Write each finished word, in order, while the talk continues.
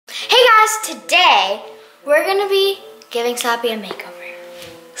Today, we're gonna be giving Slappy a makeover.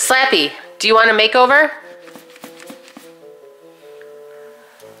 Slappy, do you want a makeover?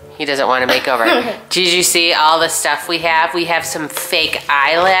 He doesn't want a makeover. Did you see all the stuff we have? We have some fake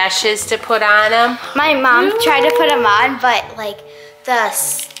eyelashes to put on him. My mom tried to put them on, but like the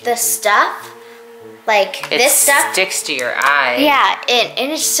stuff, like this stuff sticks to your eye. Yeah,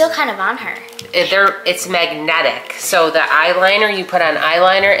 and it's still kind of on her. It's magnetic. So the eyeliner, you put on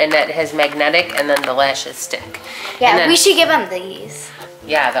eyeliner and that has magnetic and then the lashes stick. Yeah, then, we should give them these.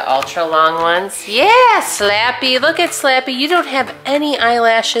 Yeah, the ultra long ones. Yeah, Slappy, look at Slappy. You don't have any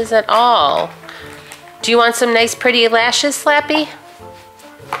eyelashes at all. Do you want some nice pretty lashes, Slappy?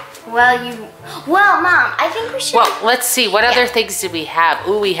 Well, Mom, I think we should. Well, let's see. What other things do we have?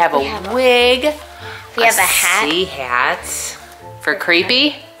 Ooh, we have a wig. We have a hat. Sea hat. For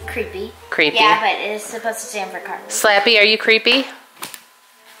creepy? Creepy. Creepy. Yeah, but it is supposed to stand for Carlie. Slappy, are you creepy?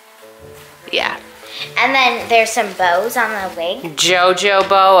 Yeah. And then there's some bows on the wig. JoJo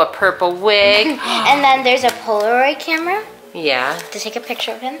bow, a purple wig. And then there's a Polaroid camera. Yeah. To take a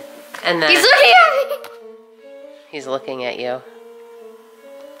picture of him. And then he's looking at me. He's looking at you.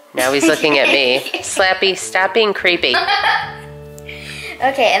 Now he's looking at me. Slappy, stop being creepy.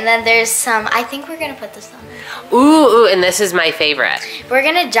 Okay, and then there's some, I think we're gonna put this on. Ooh, and this is my favorite. We're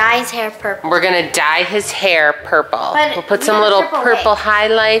gonna dye his hair purple. We're gonna dye his hair purple. But we'll put some little purple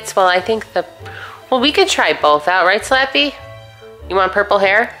highlights. Well, I think well, we could try both out, right, Slappy? You want purple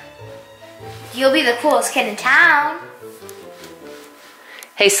hair? You'll be the coolest kid in town.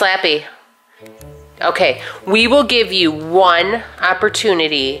 Hey, Slappy. Okay, we will give you one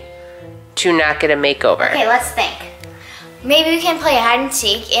opportunity to not get a makeover. Okay, let's think. Maybe we can play hide and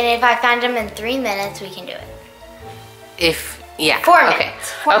seek, and if I find him in 3 minutes, we can do it. 4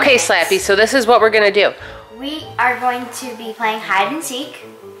 minutes. Okay, Slappy, so this is what we're gonna do. We are going to be playing hide and seek.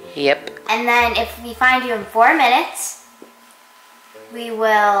 Yep. And then if we find you in 4 minutes, you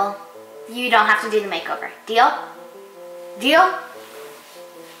don't have to do the makeover. Deal? Deal?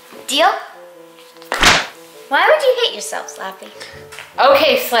 Deal? Why would you hate yourself, Slappy?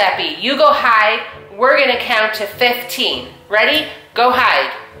 Okay, Slappy, you go hide. We're gonna count to 15. Ready? Go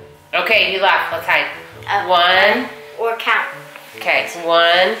hide. Okay, you laugh. Let's hide. 1. Or count. Okay,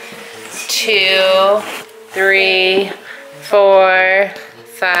 1, 2, 3, 4,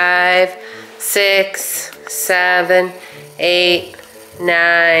 5, 6, 7, 8,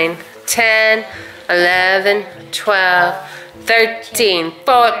 9, 10, 11, 12, 13,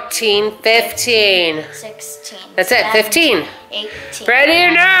 14, 15. 16. That's it, 15. 18. Ready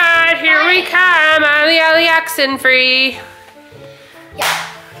or not, here we come. Ollie oxen free. Yeah.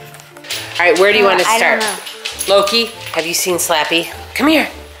 All right, where do you want to I start? don't know. Loki, have you seen Slappy? Come here.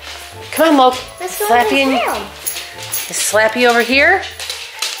 Come on, Loki. Let's go Slappy in his room. Is Slappy over here?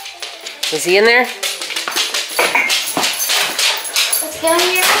 Is he in there? Let's go in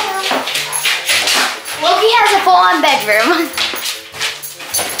your room. Loki has a full-on bedroom.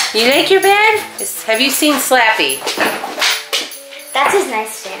 You like your bed? Have you seen Slappy? That's his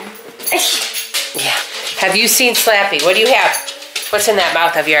nightstand. Yeah. Have you seen Slappy? What do you have? What's in that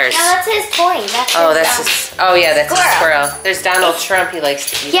mouth of yours? No, that's his toy. Oh, yeah, that's a squirrel. There's Donald Trump. He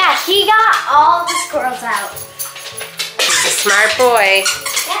likes to eat. Yeah, he got all the squirrels out. He's a smart boy.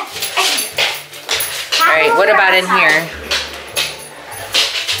 Yeah. All right, what about in here?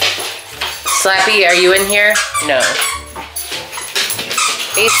 Slappy, are you in here? No.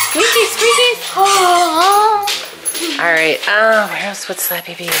 Hey, squeaky, squeaky. Oh. All right, where else would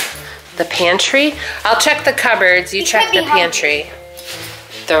Slappy be? The pantry? I'll check the cupboards. You check the pantry.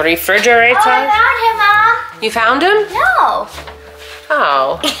 The refrigerator? Oh, I found him, Mom. You found him? No.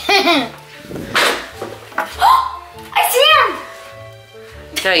 Oh. I see him.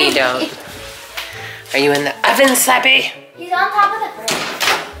 No, you don't. Are you in the oven, Slappy? He's on top of the fridge.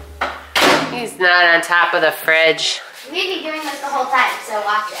 He's not on top of the fridge. We'd be doing this the whole time, so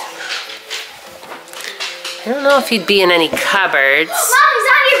watch out. I don't know if he'd be in any cupboards. Mom, he's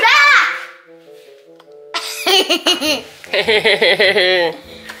on your back!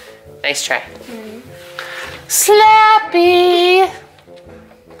 Nice try. Slappy!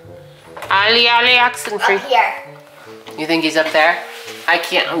 Ollie oxen free. Up here. You think he's up there? I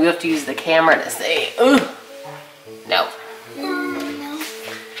can't. We have to use the camera to say. Ooh. No. No.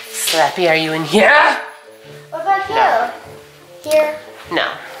 Slappy, are you in here? What about you? Here.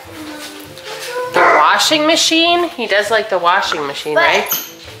 No. The washing machine? He does like the washing machine, But right?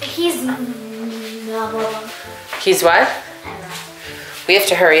 he's no. He's what? We have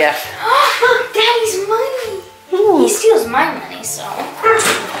to hurry up. Look, Daddy's money. Ooh. He steals my money, so.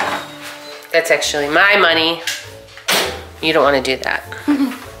 That's actually my money. You don't want to do that.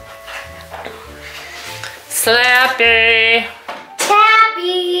 Slappy.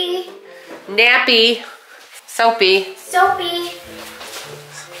 Tabby. Nappy. Soapy. Soapy.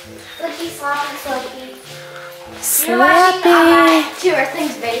 Slippy, sloppy, soapy. Slappy. You're watching Two Earth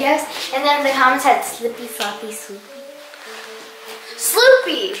Things videos, and then the comments had Slippy, Sloppy, Sloopy.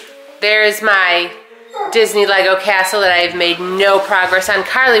 Sloopy! There's my Disney Lego castle that I've made no progress on.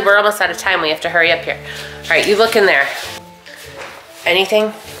 Carlie, we're almost out of time. We have to hurry up here. All right, you look in there.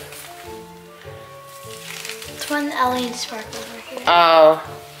 Anything? It's one LED sparkle over here. Oh.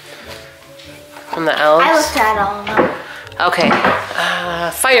 From the elves? I looked at all of them. Okay.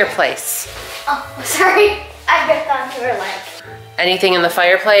 Fireplace. Oh, sorry. I got onto her leg. Anything in the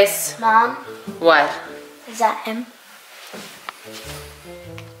fireplace? Mom? What? Is that him?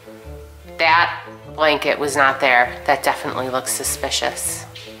 That blanket was not there. That definitely looks suspicious.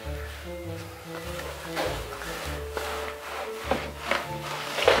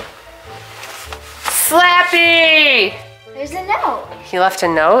 Slappy! There's a note. He left a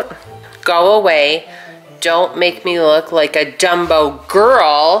note. Go away. Don't make me look like a Dumbo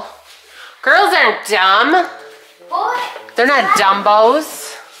girl. Girls aren't dumb. Boy. They're not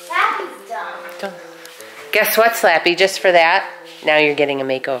Dumbos. Slappy's dumb. Guess what, Slappy? Just for that, now you're getting a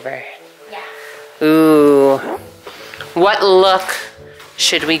makeover. Yeah. Ooh. What look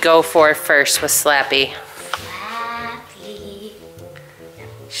should we go for first with Slappy? Slappy.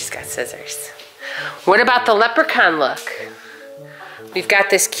 She's got scissors. What about the leprechaun look? We've got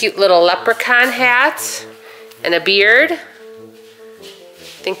this cute little leprechaun hat and a beard.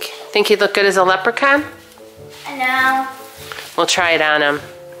 Think he'd look good as a leprechaun? I know. We'll try it on him.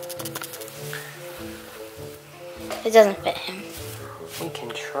 It doesn't fit him. We can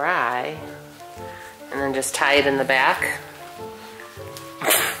try. And then just tie it in the back.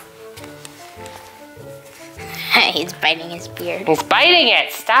 He's biting his beard. He's biting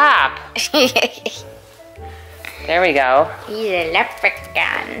it. Stop. There we go. He's a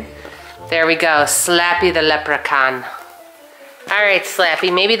leprechaun. There we go. Slappy the leprechaun. All right,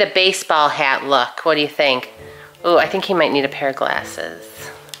 Slappy. Maybe the baseball hat look. What do you think? Ooh, I think he might need a pair of glasses.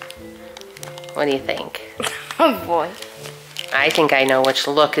 What do you think? Oh boy. I think I know which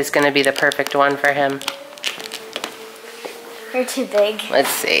look is going to be the perfect one for him. You're too big. Let's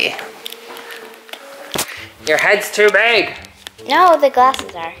see. Your head's too big. No, the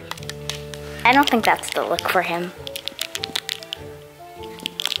glasses are. I don't think that's the look for him.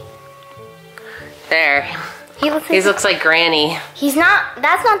 There. He looks like Granny. He's not,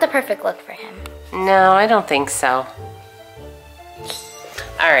 that's not the perfect look for him. No, I don't think so.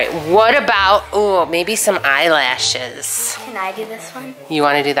 All right, what about, ooh, maybe some eyelashes. Can I do this one? You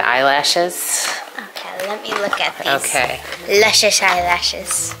want to do the eyelashes? Okay, let me look at these. Okay. Luscious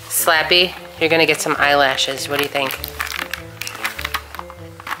eyelashes. Slappy, you're going to get some eyelashes. What do you think?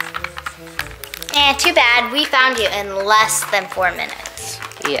 Too bad. We found you in less than 4 minutes.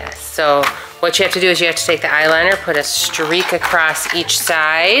 Yes, so what you have to do is you have to take the eyeliner, put a streak across each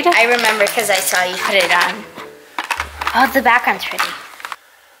side. I remember because I saw you put it on. Oh, the background's pretty.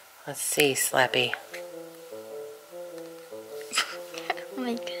 Let's see, Slappy. Oh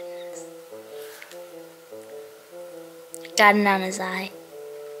my goodness. Got it on his eye.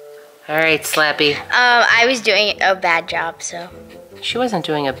 All right, Slappy. I was doing a bad job, so. She wasn't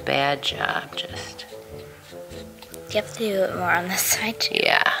doing a bad job, just. You have to do it more on this side too.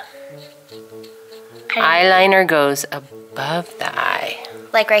 Yeah. Eyeliner goes above the eye.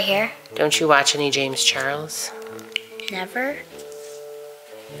 Like right here? Don't you watch any James Charles? Never.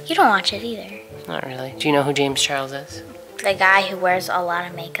 You don't watch it either. Not really. Do you know who James Charles is? The guy who wears a lot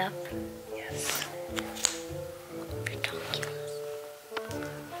of makeup. Yes. Ridiculous.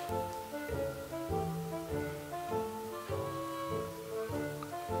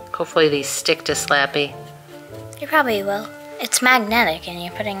 Hopefully these stick to Slappy. You probably will. It's magnetic and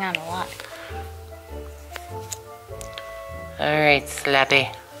you're putting on a lot. All right,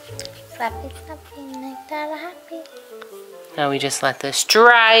 Slappy. Slappy, slappy, make that happy. Now we just let this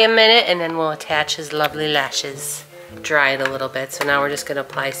dry a minute and then we'll attach his lovely lashes. Dry it a little bit. So now we're just gonna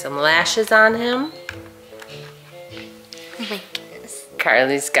apply some lashes on him. Oh my goodness.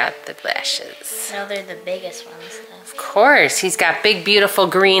 Carlie's got the lashes. No, they're the biggest ones though. Of course, he's got big, beautiful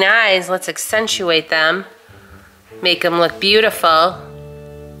green eyes. Let's accentuate them. Make them look beautiful. Are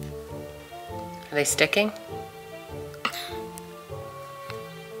they sticking?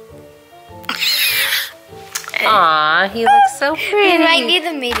 Aw, he looks so pretty. You might need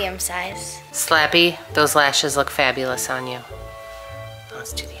the medium size. Slappy, those lashes look fabulous on you.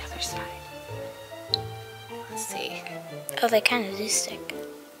 Let's do the other side. Let's see. Oh, they kind of do stick.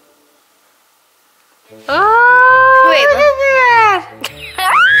 Oh, Wait, look at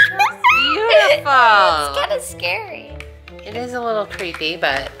that! Beautiful. It's kind of scary. It is a little creepy,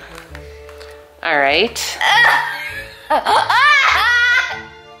 but all right.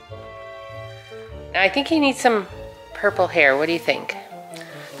 Now I think he needs some purple hair. What do you think?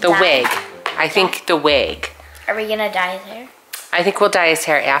 The wig. I think the wig. Are we gonna dye his hair? I think we'll dye his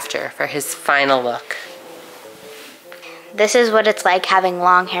hair after for his final look. This is what it's like having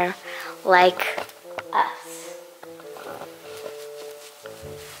long hair, like us.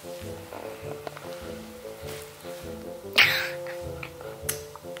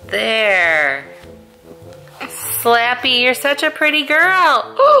 There. Slappy, you're such a pretty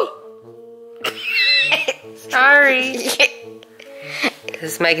girl. Sorry.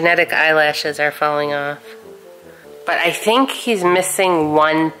 His magnetic eyelashes are falling off. But I think he's missing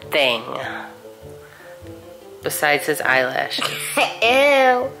one thing. Besides his eyelashes.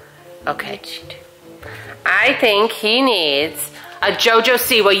 Ew. Okay. I think he needs a JoJo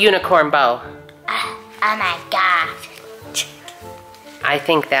Siwa unicorn bow. Oh my god. I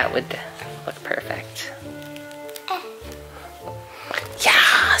think that would look perfect.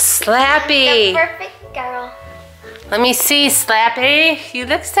 Yeah, Slappy. The perfect girl. Let me see, Slappy. You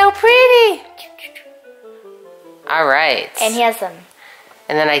look so pretty. All right. And he has some.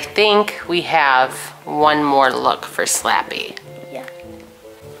 And then I think we have one more look for Slappy. Yeah.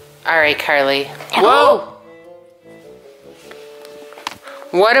 All right, Carlie. Whoa!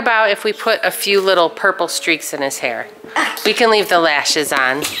 What about if we put a few little purple streaks in his hair? We can leave the lashes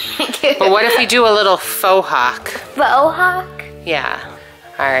on. But what if we do a little faux hawk? Faux hawk? Yeah.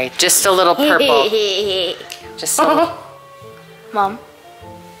 All right, just a little purple. Just a little. Mom.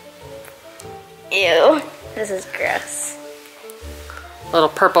 Ew. This is gross. Little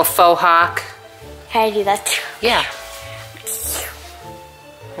purple faux hawk. Can I do that too? Yeah.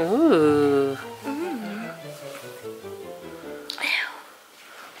 Ooh.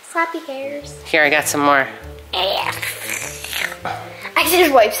 Slappy hairs. Here, I got some more. I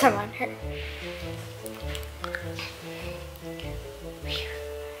just wiped some on her.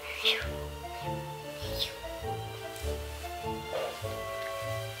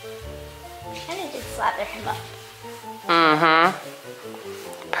 And I just slather him up.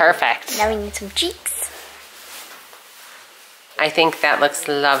 Mm-hmm. Perfect. Now we need some cheeks. I think that looks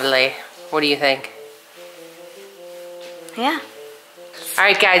lovely. What do you think? Yeah. All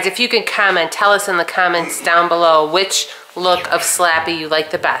right, guys, if you can comment, tell us in the comments down below which look of Slappy you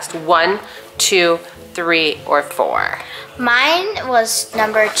like the best. 1, 2, 3, or 4. Mine was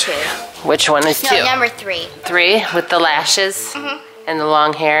number 2. Which one is 2? No, number 3. 3 with the lashes and the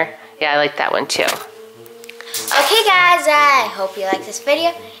long hair. Yeah, I like that one too. Okay, guys, I hope you liked this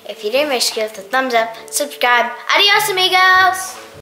video. If you did, make sure to give it a thumbs up, subscribe. Adios, amigos!